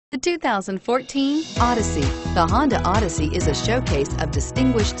The 2014 Odyssey. The Honda Odyssey is a showcase of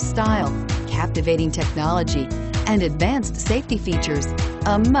distinguished style, captivating technology, and advanced safety features.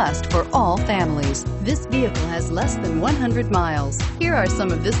 A must for all families. This vehicle has less than 100 miles. Here are some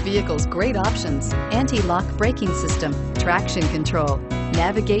of this vehicle's great options: anti-lock braking system, traction control,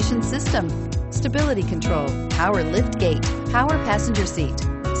 navigation system, stability control, power lift gate, power passenger seat,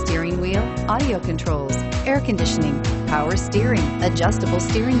 steering wheel audio controls, air conditioning, power steering, adjustable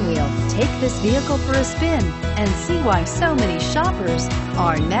steering wheel. Take this vehicle for a spin and see why so many shoppers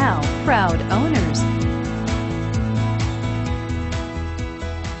are now proud owners.